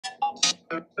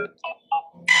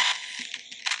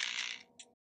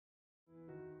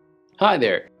Hi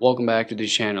there, welcome back to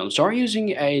this channel. So are you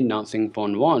using a Nothing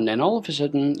Phone 1 and all of a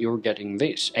sudden you're getting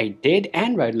this, a dead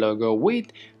Android logo with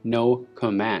no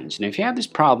commands. And if you have this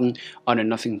problem on a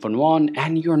Nothing Phone 1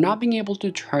 and you're not being able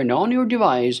to turn on your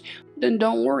device, then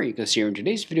don't worry, because here in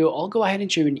today's video I'll go ahead and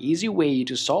show you an easy way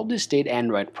to solve this dead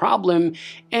Android problem,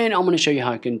 and I'm going to show you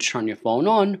how you can turn your phone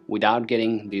on without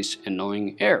getting this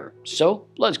annoying error. So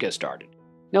let's get started.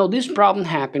 Now this problem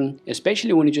happens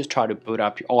especially when you just try to boot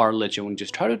up or when you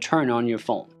just try to turn on your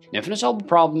phone. Now if you want to solve the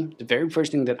problem, the very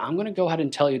first thing that I'm going to go ahead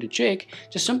and tell you to check,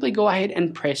 just simply go ahead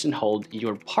and press and hold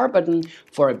your power button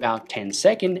for about 10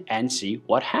 seconds and see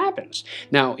what happens.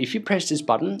 Now if you press this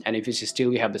button and if you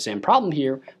still have the same problem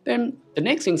here, then the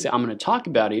next things that I'm going to talk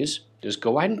about is just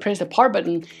go ahead and press the power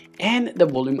button and the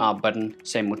volume up button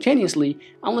simultaneously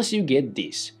unless you get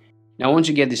this. Now once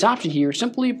you get this option here,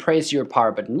 simply press your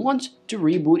power button once to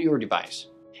reboot your device.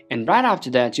 And right after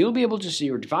that, you'll be able to see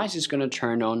your device is going to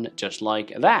turn on just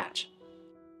like that.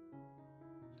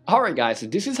 Alright guys, so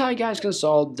this is how you guys can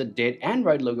solve the dead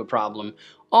Android logo problem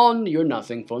on your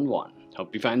Nothing Phone 1.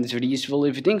 Hope you find this video useful.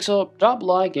 If you think so, drop a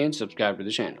like and subscribe to the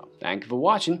channel. Thank you for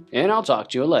watching, and I'll talk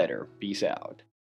to you later. Peace out.